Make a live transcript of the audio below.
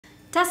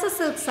Tussar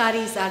silk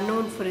sarees are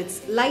known for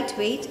its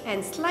lightweight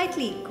and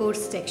slightly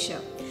coarse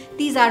texture.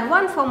 These are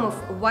one form of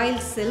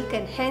wild silk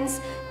and hence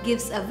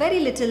gives a very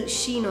little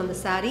sheen on the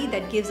saree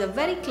that gives a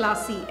very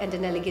classy and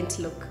an elegant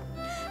look.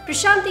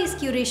 Prashanti's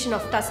curation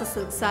of Tussar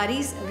silk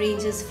sarees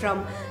ranges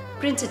from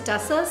printed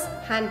tussars,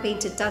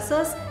 hand-painted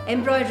tussars,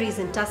 embroideries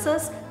in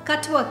tussars,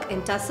 cutwork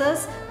in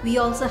tussars. We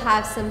also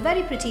have some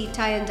very pretty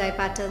tie and dye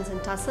patterns in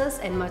tussars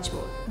and much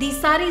more. These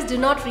sarees do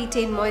not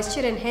retain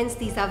moisture and hence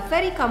these are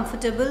very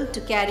comfortable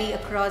to carry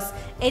across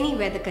any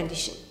weather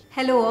condition.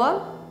 Hello all,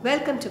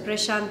 welcome to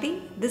Prashanti.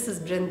 This is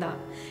Brinda.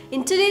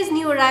 In today's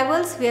new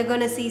arrivals, we are going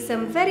to see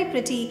some very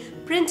pretty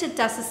printed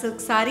Tussar silk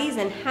sarees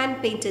and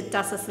hand-painted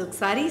Tussar silk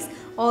sarees.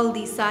 All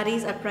these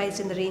sarees are priced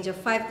in the range of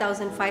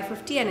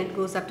 5,550 and it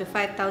goes up to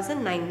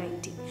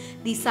 5,990.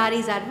 These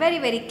sarees are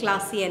very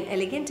classy and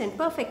elegant and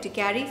perfect to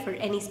carry for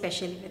any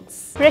special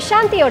events.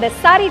 Prashanti oda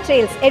Saree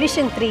Trails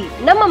Edition 3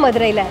 நம்ம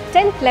மதுரையில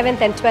 10th,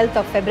 11th and 12th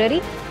of February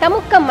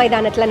தமுக்கம்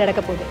மைதானத்துல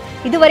நடக்க போகுது.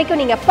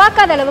 இதுவரைக்கும் நீங்க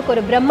பார்க்காத அளவுக்கு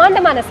ஒரு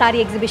பிரம்மாண்டமான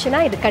saree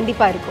எக்ஸிபிஷனா இது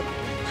கண்டிப்பா இருக்கும்.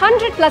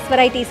 100+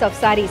 varieties of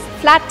sarees,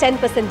 flat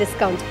 10%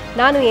 discount.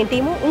 நானும் என்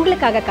டீமும்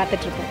உங்களுக்காக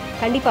காத்துட்டு இருக்கோம்.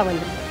 கண்டிப்பா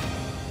வந்துருங்க.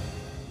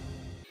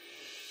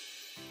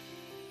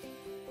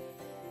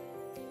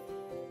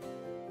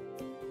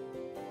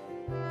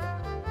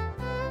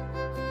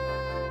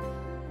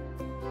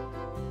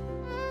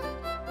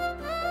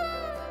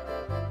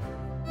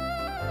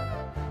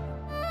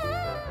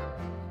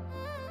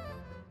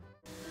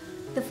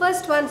 The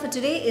first one for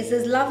today is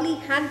this lovely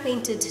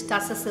hand-painted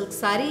Tussar silk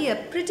saree, a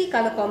pretty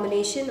color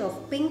combination of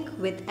pink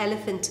with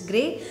elephant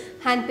grey,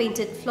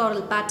 hand-painted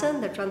floral pattern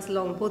that runs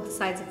along both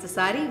sides of the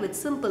saree with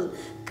simple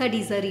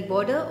kadi zari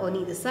border on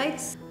either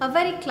sides, a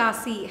very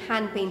classy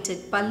hand-painted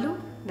pallu,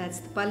 that's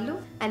the pallu,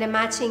 and a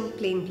matching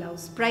plain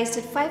blouse, priced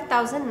at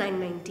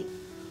 5,990.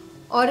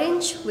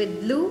 Orange with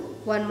blue,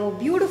 one more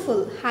beautiful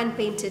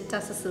hand-painted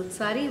Tussar silk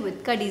saree with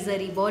kadi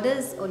zari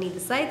borders on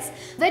either sides.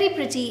 Very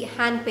pretty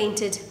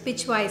hand-painted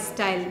pichwai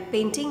style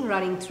painting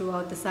running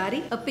throughout the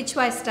saree. A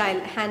pichwai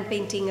style hand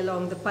painting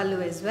along the pallu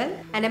as well.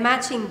 And a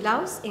matching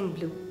blouse in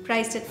blue,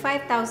 priced at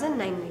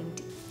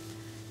 5,990.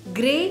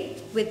 Grey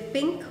with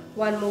pink,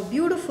 one more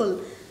beautiful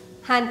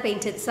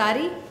hand-painted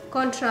saree.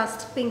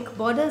 Contrast pink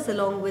borders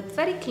along with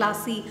very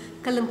classy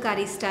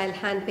kalamkari style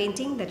hand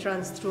painting that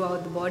runs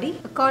throughout the body.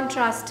 A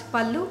contrast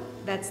pallu,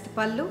 that's the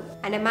pallu,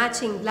 and a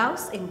matching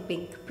blouse in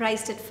pink,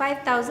 priced at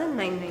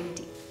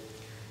 5,990.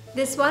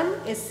 This one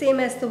is same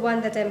as the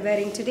one that I'm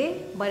wearing today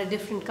but a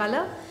different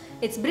color.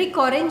 It's brick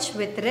orange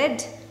with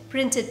red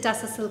printed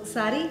Tussar silk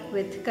saree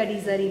with kadi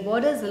zari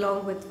borders along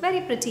with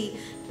very pretty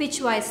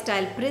pichwai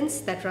style prints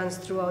that runs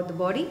throughout the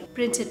body.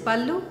 Printed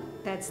pallu,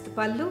 that's the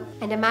pallu,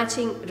 and a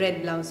matching red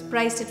blouse,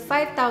 priced at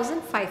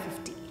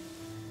 5,550.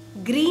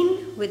 Green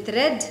with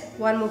red,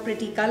 one more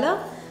pretty color,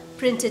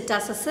 printed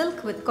Tussar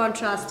silk with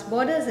contrast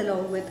borders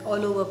along with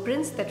all over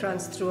prints that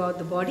runs throughout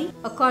the body.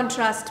 A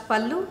contrast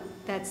pallu,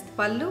 that's the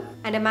pallu,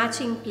 and a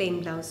matching plain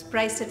blouse,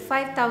 priced at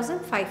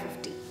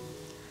 5,550.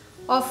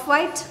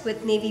 Off-white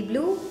with navy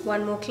blue,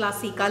 one more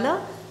classy color,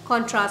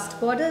 contrast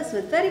borders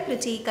with very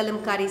pretty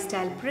kalamkari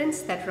style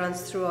prints that runs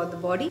throughout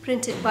the body.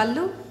 Printed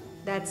pallu,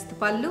 that's the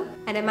pallu,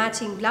 and a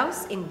matching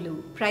blouse in blue,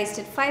 priced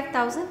at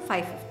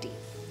 5,550.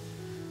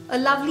 A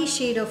lovely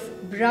shade of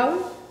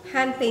brown,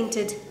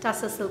 hand-painted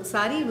Tussar silk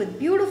saree with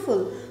beautiful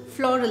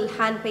floral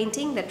hand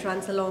painting that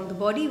runs along the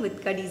body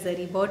with kadi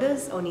zari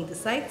borders on either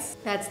sides.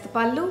 That's the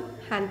pallu,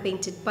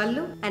 hand-painted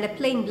pallu, and a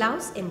plain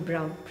blouse in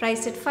brown,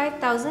 priced at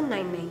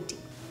 5,990.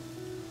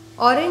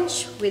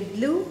 Orange with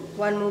blue,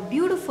 one more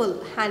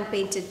beautiful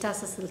hand-painted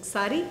Tussar silk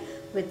saree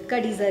with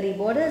kadi zari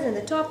borders, and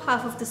the top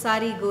half of the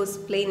saree goes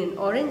plain in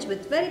orange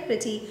with very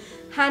pretty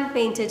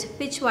hand-painted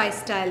pichwai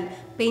style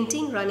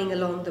painting running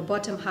along the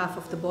bottom half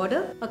of the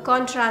border. A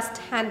contrast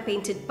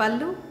hand-painted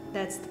pallu,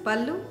 that's the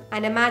pallu,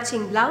 and a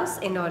matching blouse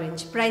in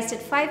orange, priced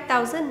at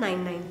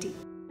 5,990.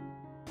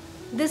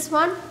 This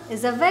one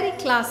is a very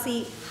classy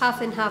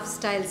half and half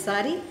style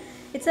saree.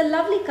 It's a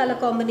lovely color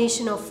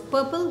combination of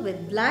purple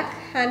with black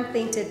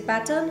hand-painted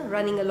pattern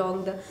running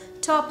along the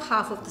top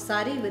half of the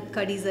saree with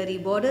kadi zari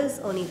borders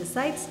on either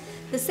sides.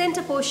 The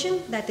center portion,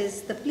 that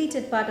is the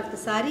pleated part of the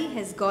saree,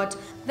 has got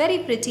very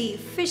pretty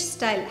fish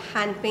style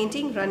hand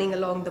painting running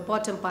along the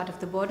bottom part of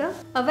the border.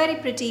 A very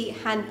pretty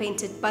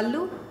hand-painted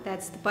pallu,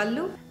 that's the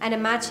pallu, and a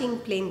matching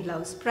plain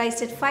blouse,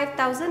 priced at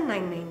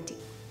 5,990.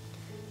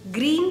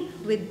 Green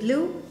with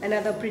blue,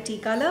 another pretty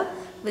color,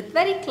 with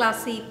very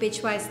classy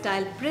pichwai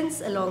style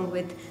prints along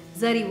with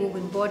zari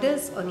woven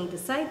borders on either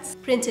sides.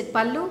 Printed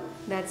pallu,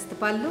 that's the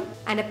pallu,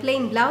 and a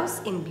plain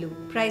blouse in blue,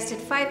 priced at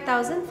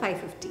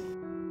 5,550.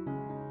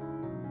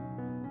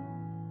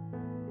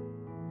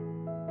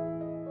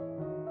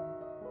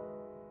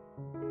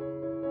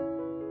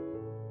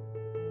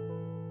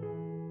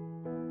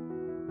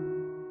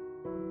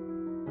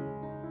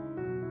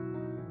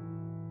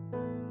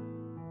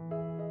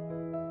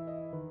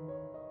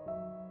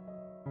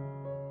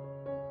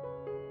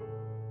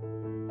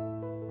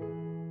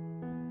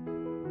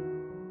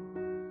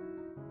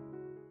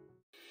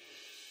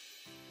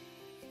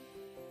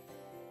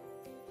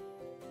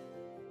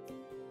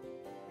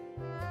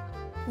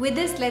 With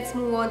this, let's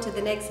move on to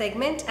the next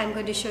segment. I'm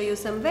going to show you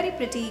some very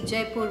pretty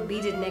Jaipur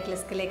beaded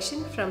necklace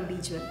collection from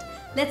B'jewelled.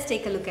 Let's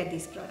take a look at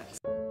these products.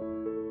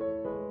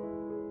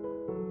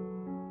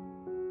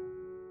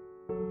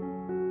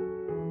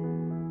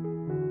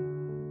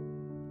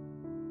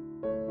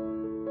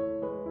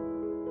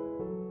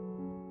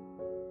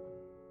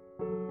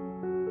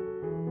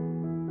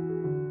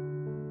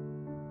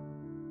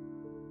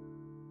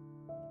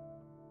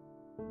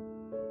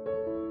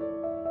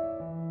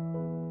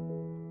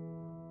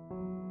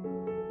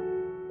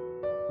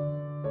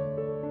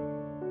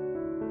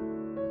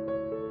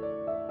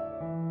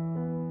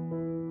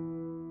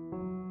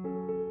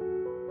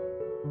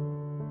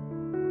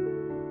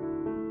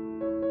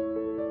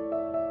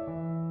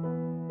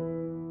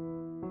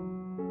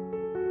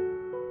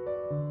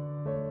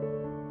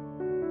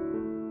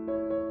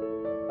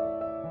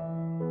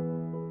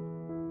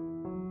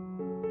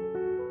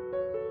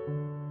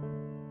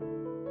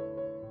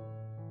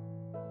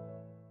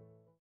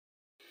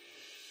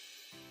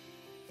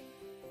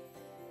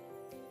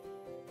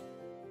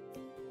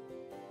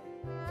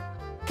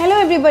 Hello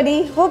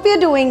everybody, hope you're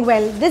doing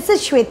well. This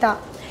is Shweta.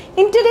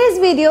 In today's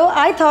video,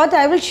 I thought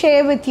I will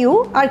share with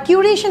you our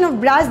curation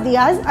of brass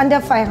diyas under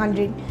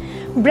 500.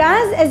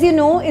 Brass, as you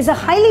know, is a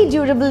highly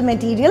durable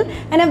material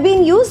and have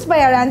been used by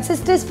our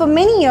ancestors for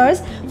many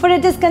years, for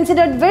it is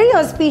considered very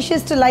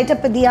auspicious to light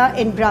up a diya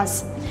in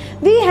brass.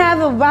 We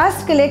have a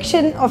vast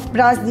collection of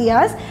brass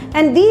diyas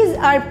and these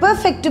are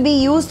perfect to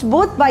be used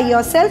both by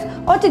yourself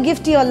or to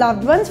gift to your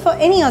loved ones for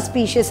any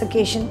auspicious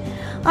occasion.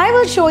 I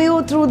will show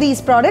you through these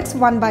products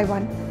one by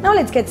one. Now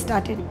let's get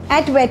started.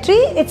 At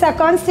Wedtree, it's our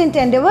constant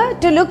endeavor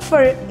to look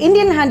for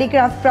Indian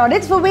handicraft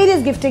products for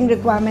various gifting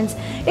requirements.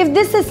 If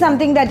this is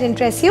something that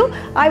interests you,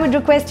 I would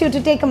request you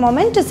to take a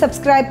moment to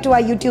subscribe to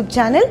our YouTube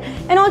channel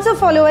and also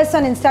follow us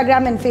on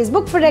Instagram and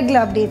Facebook for regular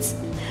updates.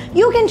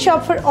 You can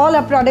shop for all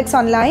our products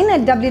online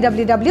at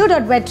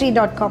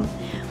www.wedtree.com.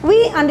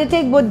 We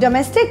undertake both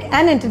domestic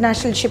and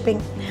international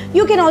shipping.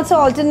 You can also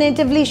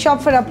alternatively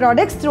shop for our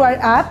products through our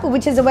app,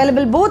 which is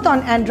available both on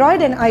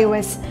Android and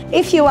iOS.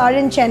 If you are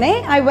in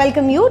Chennai, I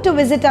welcome you to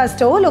visit our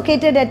store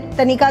located at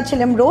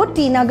Thanikachalam Road,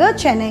 T Nagar,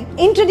 Chennai.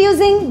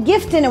 Introducing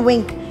Gift in a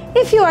Wink.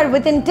 If you are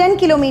within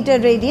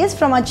 10km radius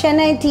from our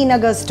Chennai T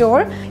Nagar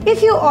store,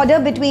 if you order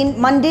between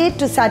Monday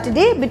to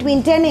Saturday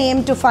between 10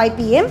 AM to 5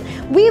 PM,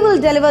 we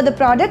will deliver the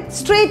product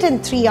straight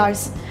in 3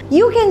 hours.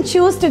 You can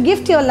choose to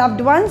gift your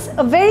loved ones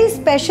a very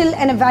special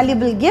and a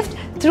valuable gift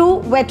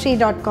through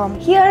Wedtree.com.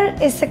 Here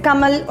is a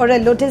kamal or a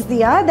lotus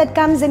diya that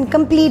comes in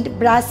complete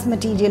brass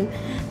material.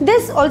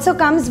 This also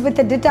comes with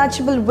a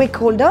detachable wick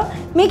holder,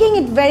 making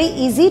it very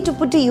easy to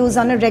put to use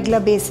on a regular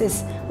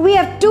basis. We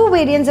have two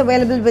variants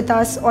available with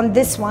us on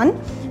this one.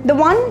 The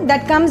one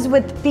that comes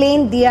with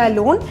plain diya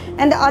alone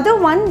and the other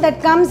one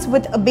that comes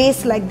with a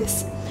base like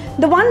this.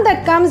 The one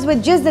that comes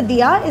with just the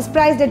diya is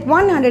priced at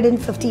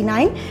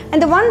 159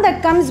 and the one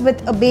that comes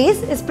with a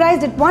base is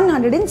priced at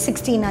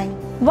 169.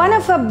 One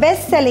of our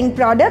best-selling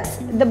products,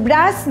 the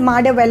brass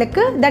Mada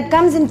Velaka, that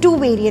comes in two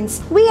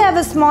variants. We have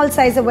a small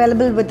size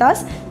available with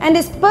us and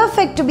is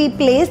perfect to be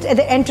placed at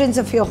the entrance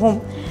of your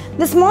home.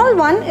 The small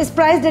one is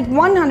priced at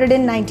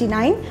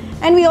 199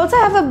 and we also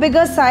have a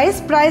bigger size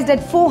priced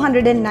at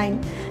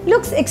 409.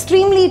 Looks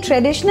extremely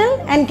traditional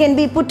and can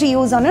be put to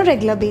use on a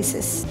regular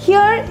basis.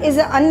 Here is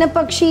a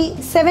Annapakshi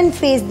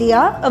 7-phase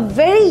diya, a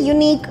very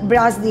unique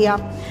brass diya.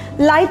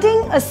 Lighting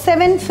a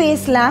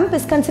 7-phase lamp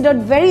is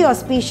considered very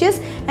auspicious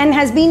and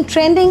has been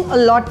trending a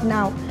lot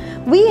now.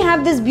 We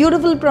have this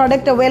beautiful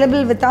product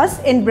available with us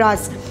in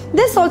brass.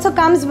 This also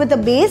comes with a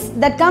base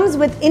that comes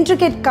with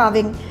intricate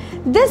carving.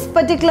 This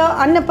particular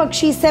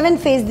Annapakshi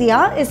 7-phase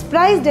diya is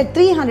priced at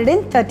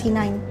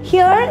 339.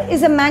 Here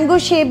is a mango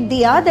shaped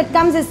diya that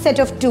comes as set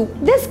of two.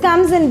 This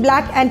comes in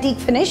black antique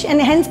finish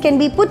and hence can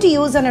be put to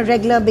use on a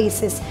regular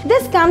basis.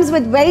 This comes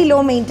with very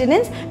low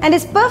maintenance and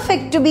is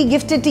perfect to be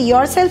gifted to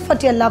yourself or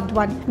to your loved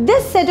one.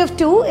 This set of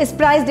two is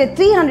priced at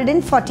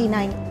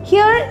 349.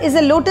 Here is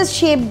a lotus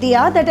shaped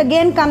diya that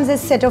again comes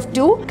as set of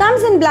two,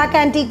 comes in black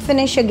antique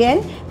finish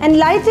again, and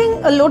lighting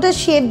a lotus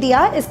shaped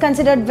diya is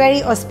considered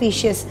very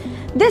auspicious.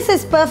 This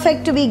is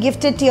perfect to be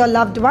gifted to your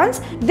loved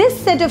ones. This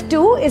set of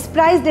two is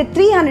priced at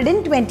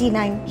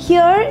 329.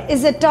 Here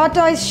is a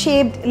tortoise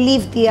shaped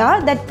leaf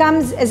diya that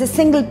comes as a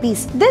single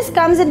piece. This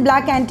comes in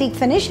black antique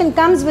finish and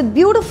comes with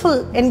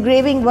beautiful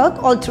engraving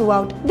work all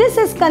throughout. This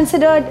is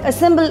considered a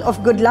symbol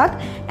of good luck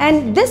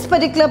and this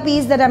particular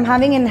piece that I'm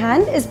having in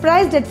hand is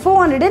priced at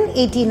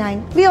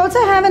 489. We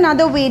also have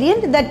another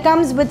variant that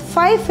comes with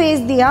 5-phase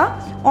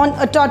diya on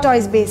a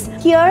tortoise base.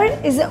 Here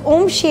is an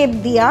Om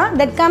shaped diya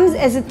that comes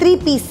as a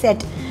 3-piece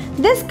set.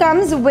 This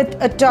comes with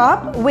a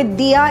top with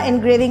diya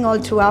engraving all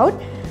throughout,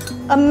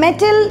 a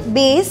metal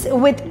base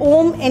with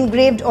Om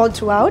engraved all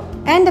throughout,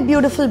 and a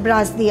beautiful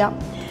brass diya.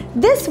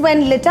 This,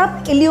 when lit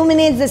up,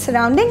 illuminates the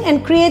surrounding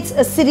and creates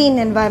a serene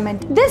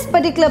environment. This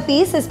particular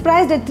piece is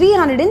priced at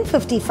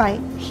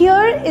 355.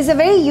 Here is a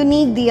very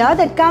unique diya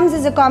that comes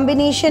as a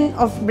combination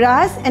of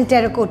brass and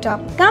terracotta.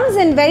 Comes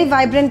in very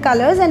vibrant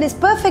colors and is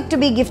perfect to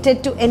be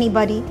gifted to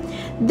anybody.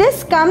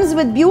 This comes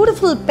with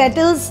beautiful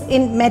petals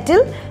in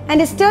metal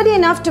and is sturdy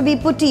enough to be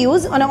put to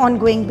use on an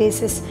ongoing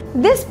basis.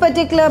 This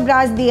particular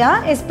brass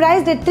diya is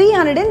priced at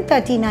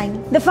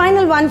 339. The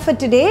final one for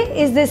today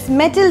is this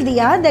metal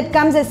diya that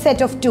comes as a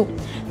set of two.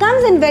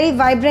 Comes in very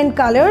vibrant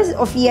colors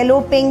of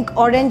yellow, pink,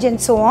 orange and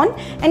so on,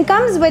 and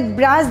comes with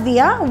brass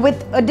diya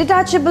with a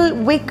detachable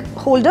wick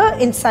holder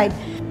inside.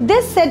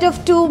 This set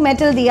of two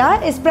metal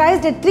diya is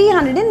priced at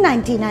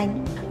 399.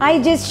 I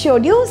just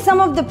showed you some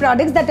of the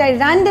products that I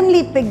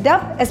randomly picked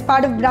up as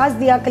part of Brass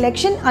Diya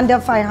collection under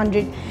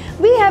 500.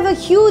 We have a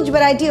huge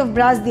variety of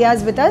brass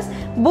diyas with us,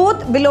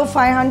 both below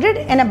 500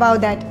 and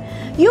above that.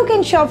 You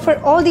can shop for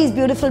all these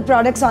beautiful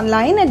products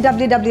online at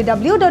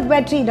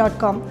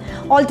www.wedtree.com.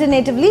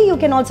 Alternatively, you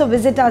can also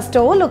visit our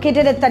store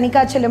located at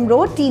Thanikachalam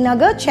Road, T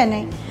Nagar,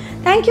 Chennai.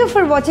 Thank you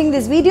for watching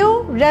this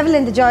video. Revel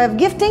in the joy of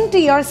gifting to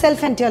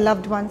yourself and to your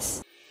loved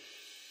ones.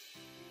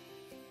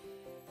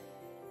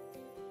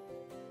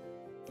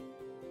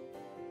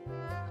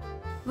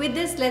 With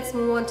this, let's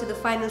move on to the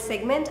final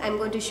segment. I'm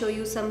going to show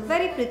you some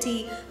very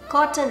pretty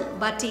cotton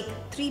batik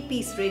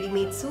 3-piece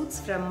ready-made suits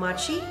from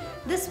Maatshi.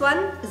 This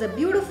one is a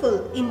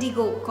beautiful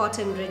indigo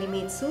cotton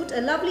ready-made suit, a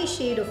lovely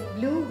shade of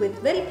blue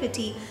with very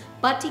pretty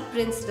batik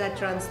prints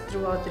that runs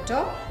throughout the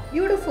top.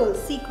 Beautiful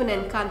sequin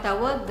and kanta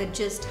work that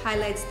just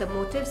highlights the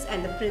motifs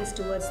and the prints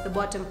towards the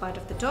bottom part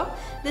of the top.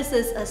 This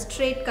is a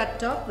straight cut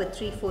top with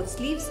 3/4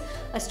 sleeves,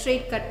 a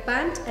straight cut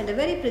pant and a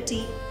very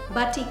pretty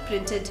batik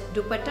printed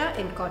dupatta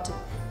in cotton.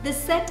 This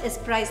set is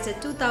priced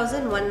at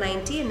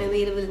 2,190 and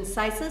available in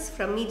sizes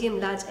from medium,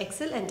 large,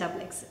 XL and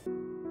double XL.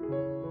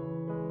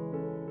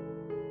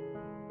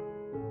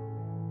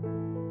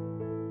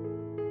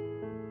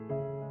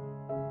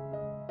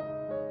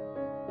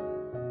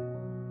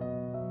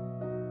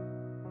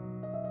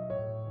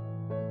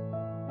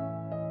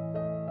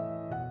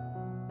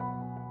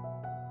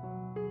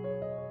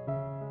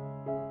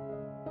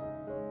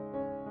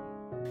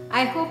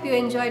 I hope you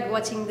enjoyed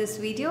watching this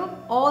video.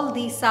 All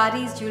the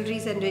saris,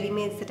 jewelries and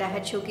ready-mades that I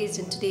had showcased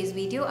in today's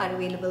video are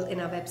available in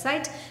our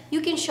website.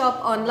 You can shop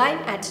online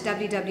at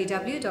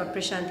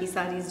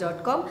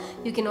www.prashantisarees.com.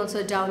 You can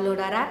also download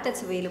our app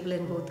that's available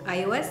in both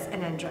iOS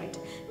and Android.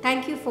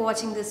 Thank you for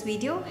watching this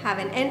video. Have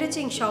an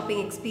enriching shopping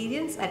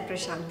experience at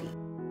Prashanti.